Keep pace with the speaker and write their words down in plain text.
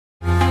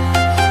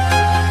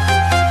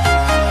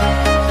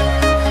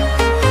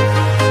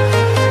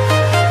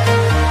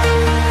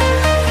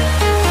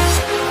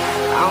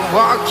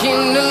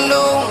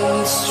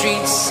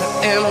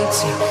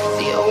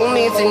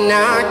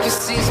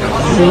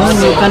Ayan,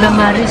 yung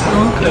calamaris,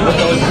 oh.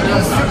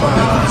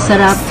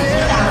 Sarap.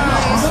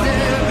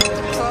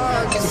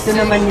 Ito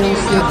naman yung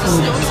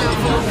seafood.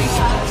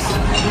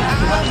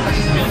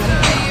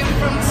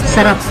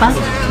 Sarap pa. A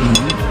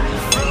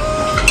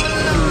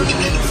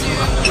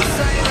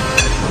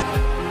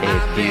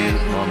few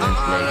moments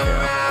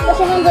later.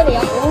 Kasi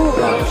nandali ako.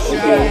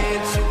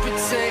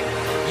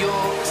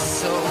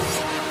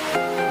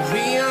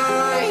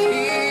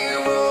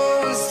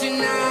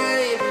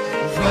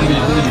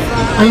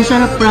 Ang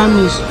sarap,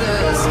 promise.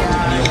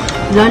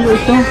 Lalo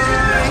ito.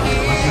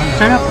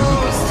 Sarap.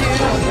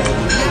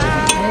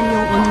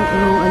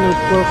 Ayan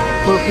yung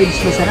pork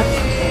ribs masarap.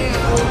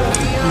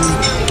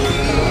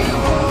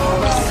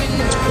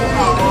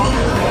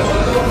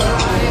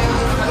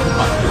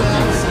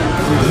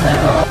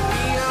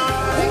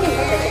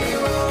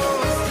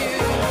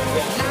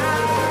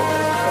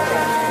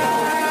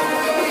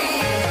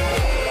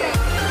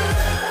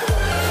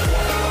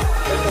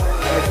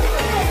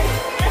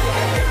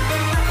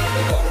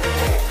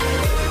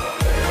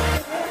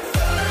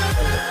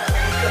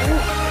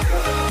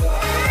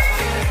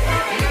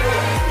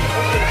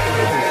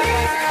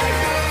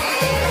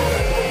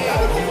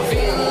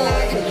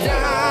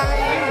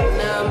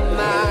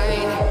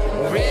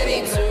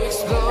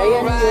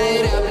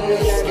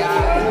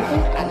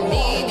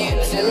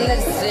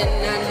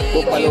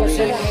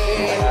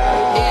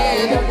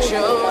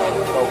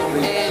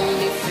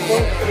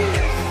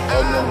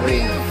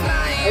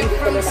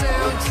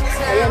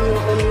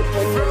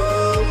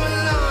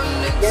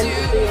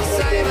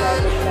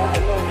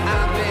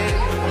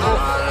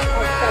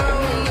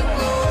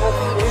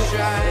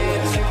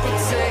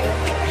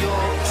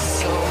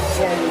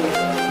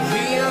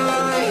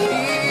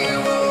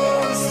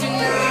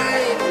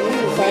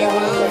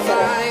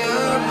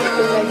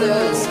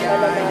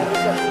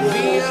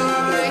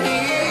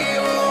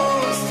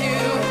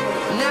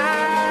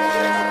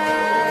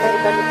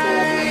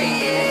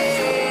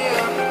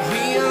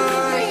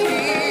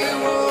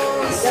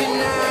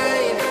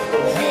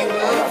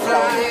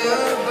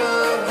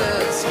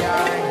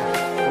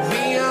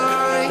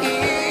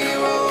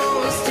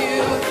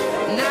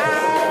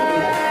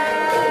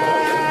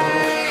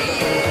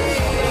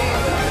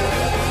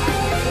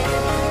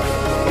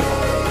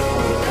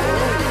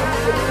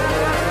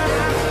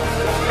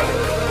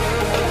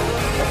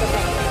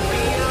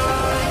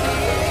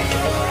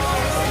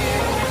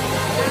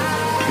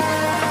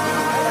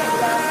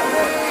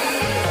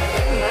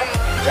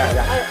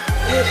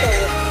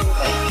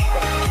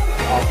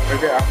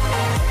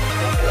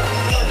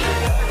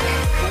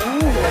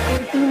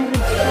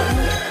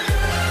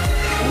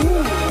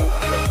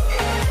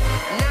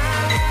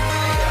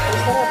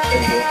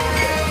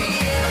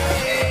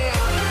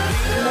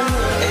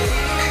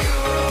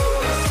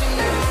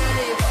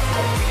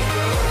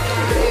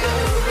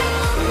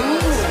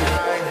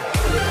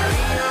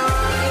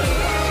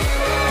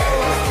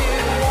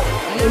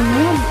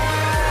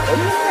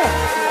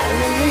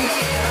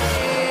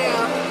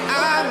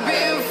 I've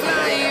been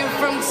flying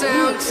from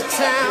town to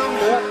town,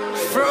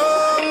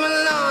 from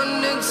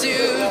London to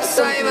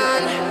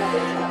Taiwan.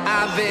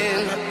 I've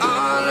been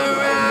all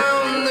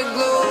around the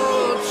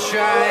globe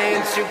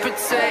trying to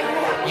protect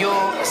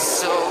your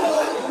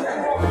soul.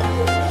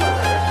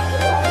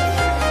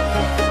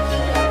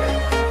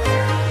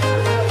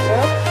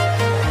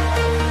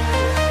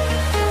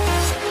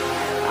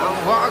 I'm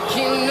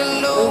walking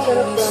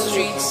alone, the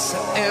streets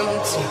are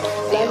empty.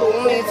 The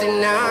only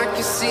thing I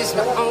can see is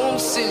my own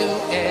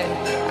silhouette.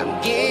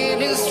 I'm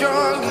getting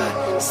stronger,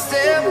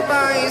 step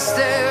by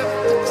step.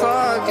 The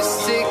clock is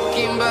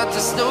ticking, but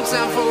there's no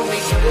time for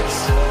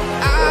regrets.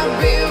 I've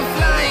been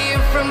flying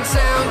from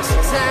town to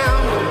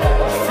town,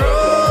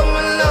 from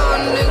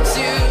London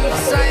to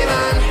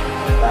Taiwan.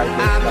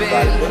 I've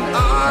been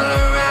all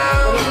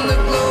around the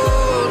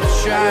globe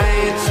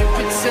trying to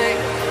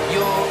protect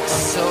your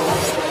soul.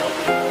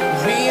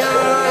 We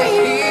are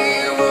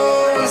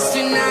heroes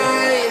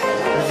tonight.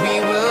 We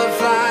will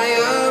fly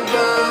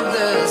above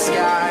the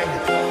sky.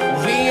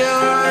 We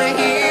are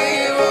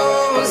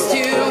heroes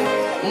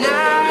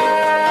tonight.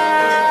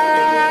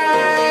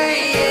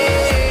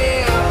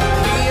 Yeah.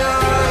 We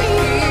are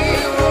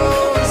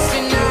heroes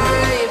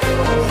tonight.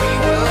 We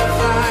will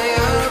fly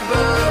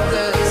above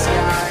the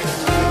sky.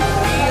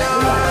 We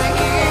are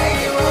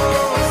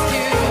heroes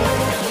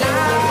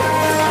tonight.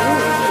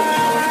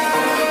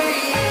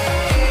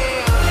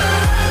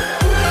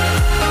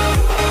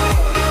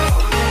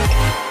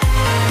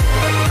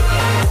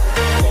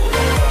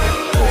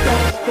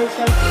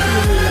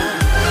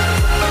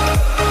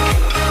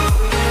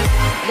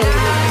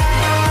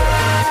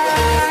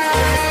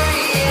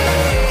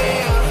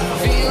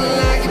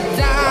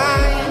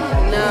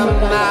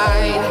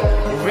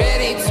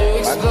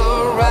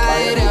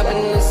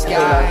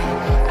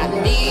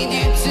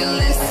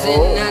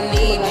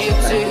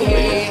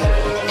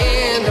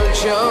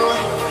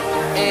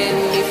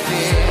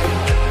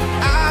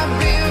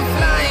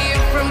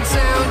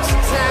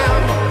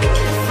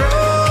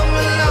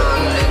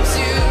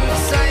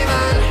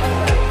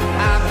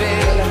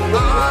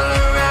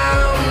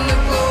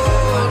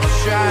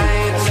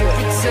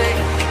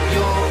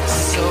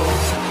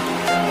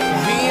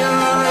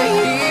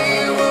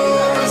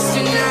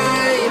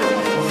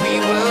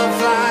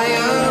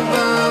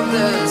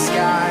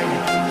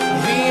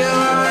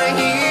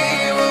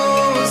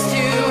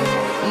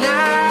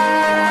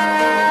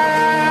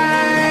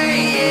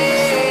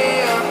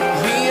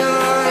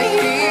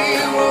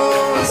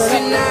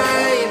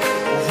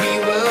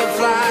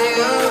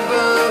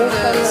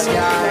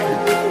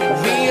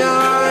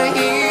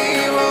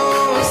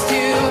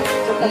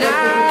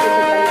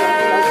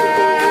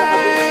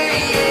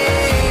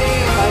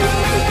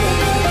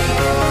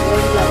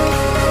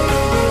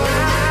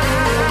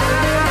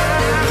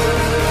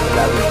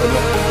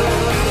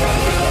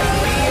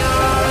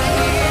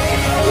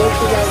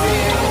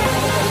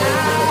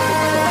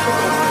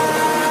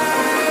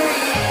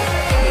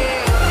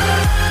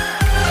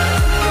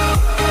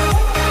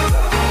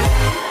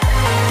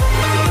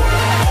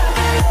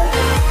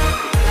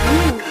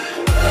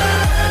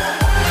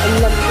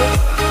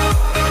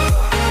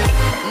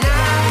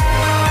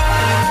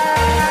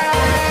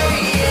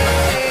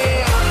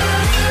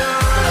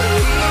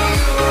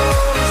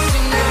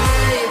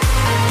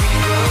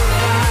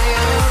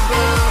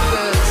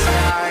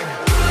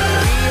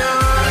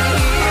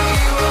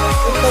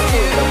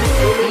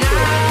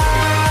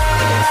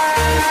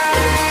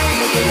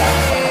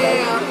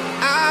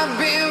 I've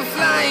been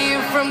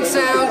flying from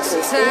town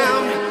to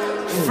town,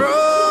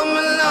 from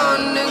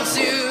London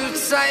to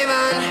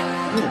Taiwan.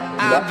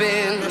 I've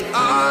been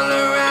all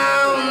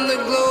around the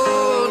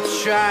globe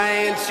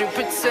trying to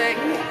protect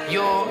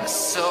your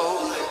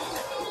soul.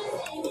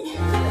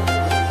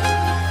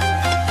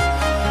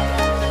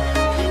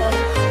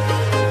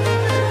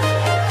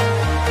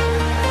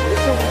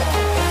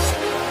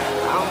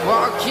 I'm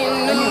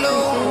walking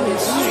alone, the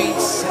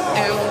streets are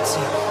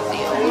empty.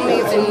 The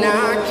only thing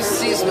I can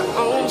see is my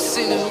own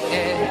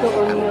silhouette.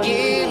 I'm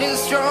getting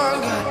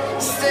stronger,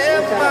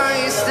 step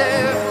by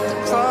step. The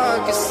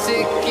clock is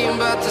ticking,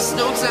 but there's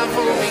no time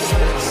for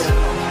regrets.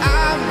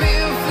 I've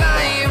been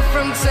flying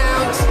from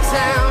town to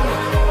town,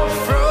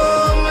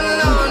 from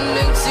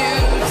London to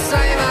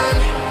Taiwan.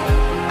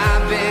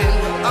 I've been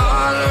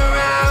all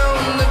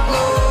around the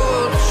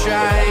globe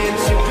trying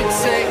to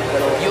protect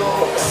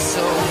your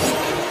soul.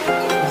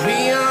 We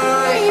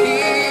are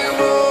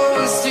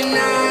heroes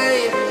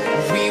tonight.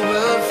 We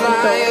will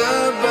fly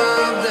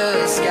above the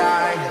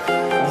sky.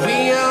 We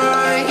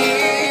are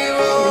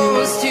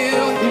heroes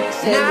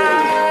tonight.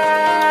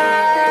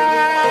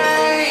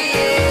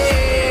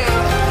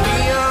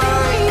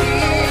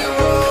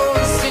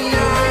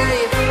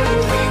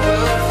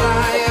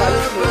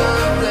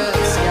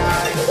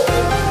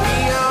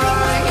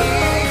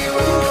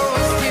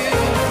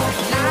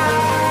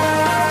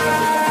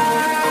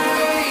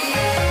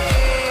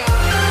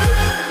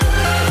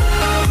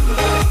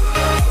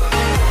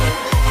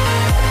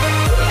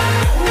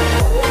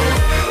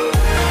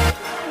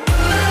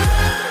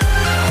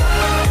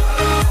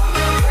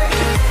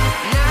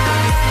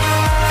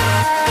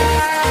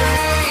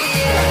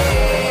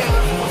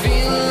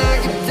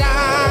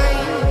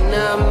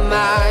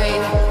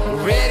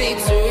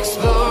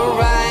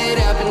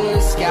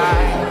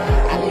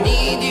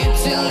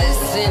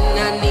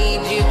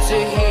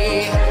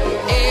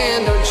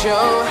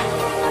 Show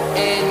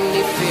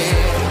any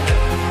fear.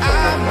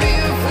 I've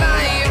been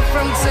flying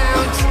from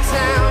town to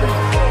town,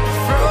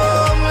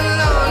 from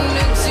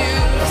London to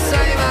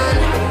Taiwan.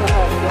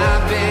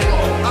 I've been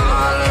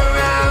all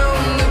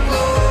around the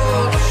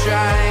globe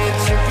trying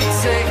to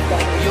protect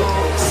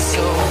your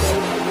soul.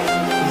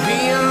 We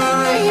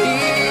are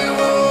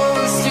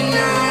heroes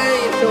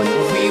tonight.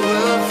 We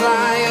will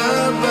fly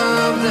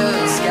above the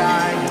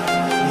sky.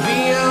 We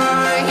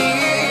are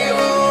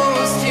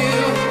heroes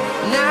tonight.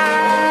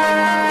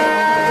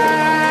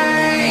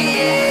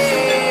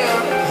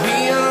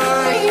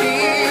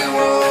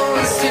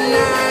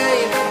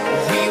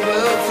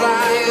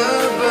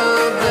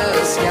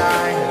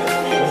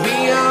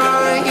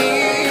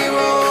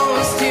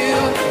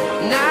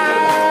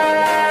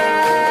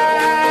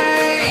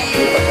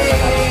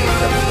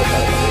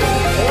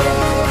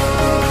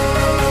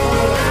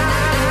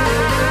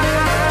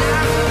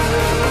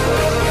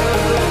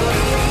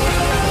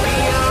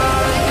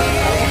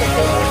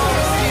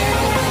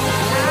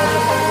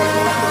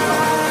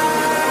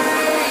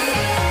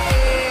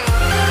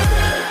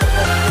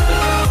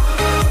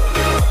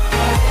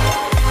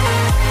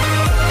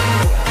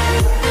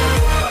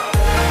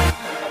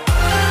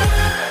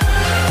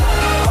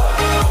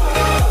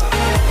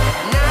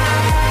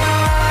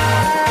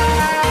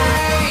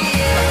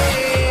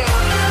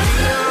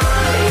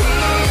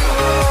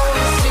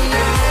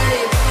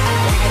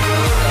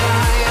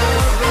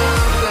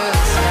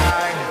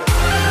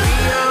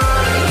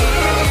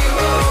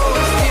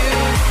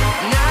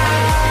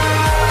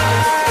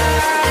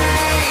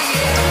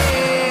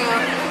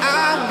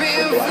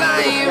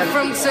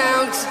 From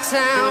town to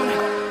town,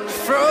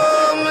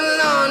 from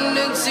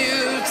London to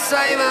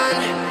Taiwan.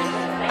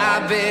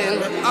 I've been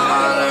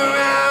all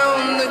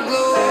around the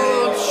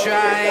globe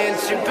trying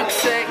to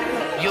protect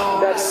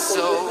your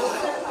soul.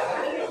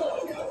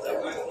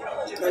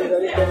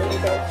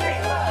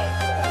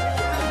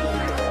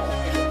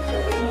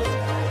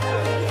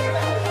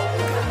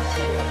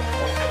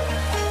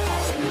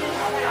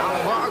 I'm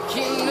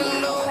walking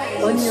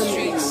alone, the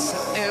streets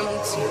are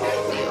empty.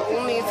 The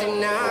only thing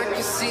I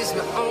can see is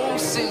my own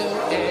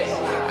silhouette.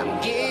 I'm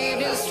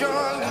getting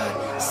stronger,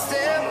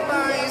 step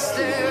by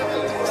step.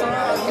 The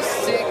clock is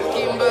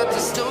ticking, but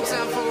there's no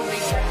time for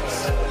regrets.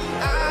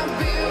 I've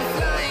been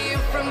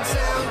flying from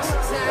town to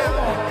town,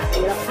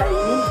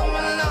 from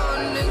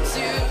London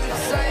to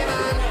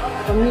Taiwan.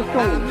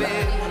 I've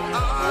been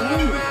all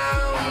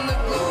around the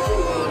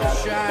globe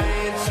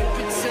trying to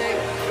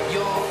protect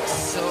your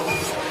soul.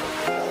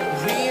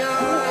 We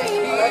are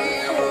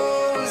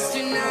heroes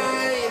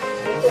tonight.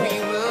 We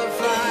will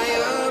fly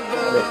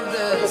above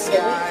the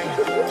sky.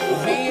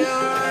 We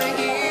are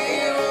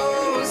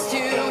heroes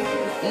tonight.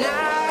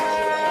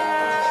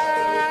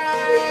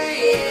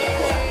 We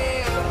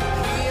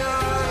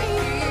are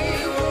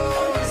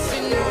heroes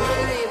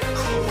tonight.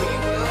 We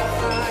will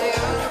fly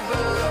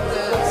above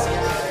the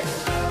sky.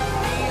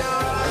 We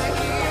are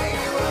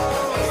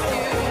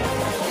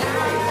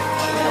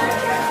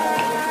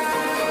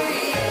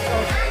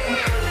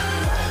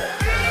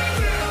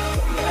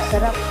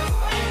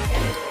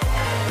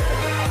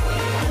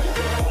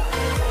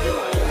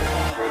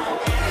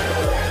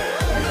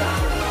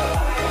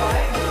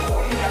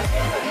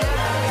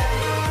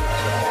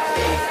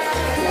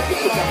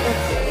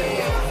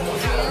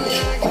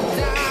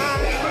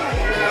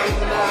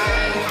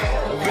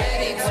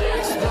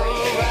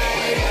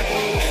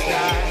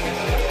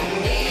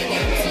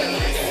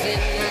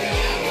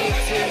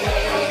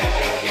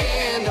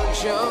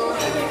show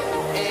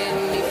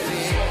any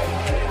fear.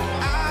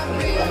 I've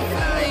been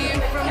flying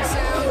from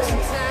town to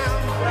town,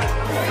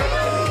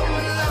 from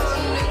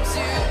London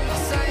to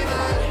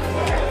Taiwan.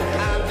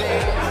 I've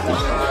been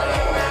all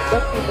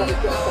around the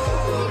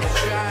globe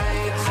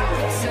trying to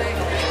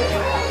protect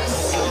your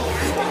soul.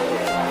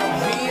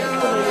 We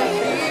are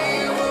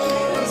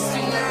heroes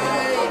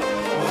tonight.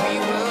 We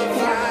will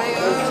fly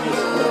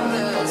above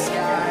the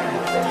sky.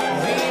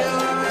 We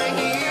are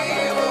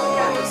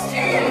heroes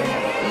tonight.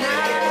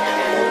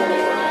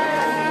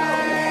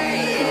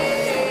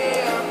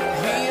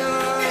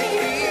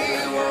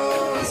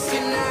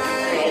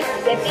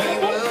 Thank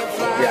you.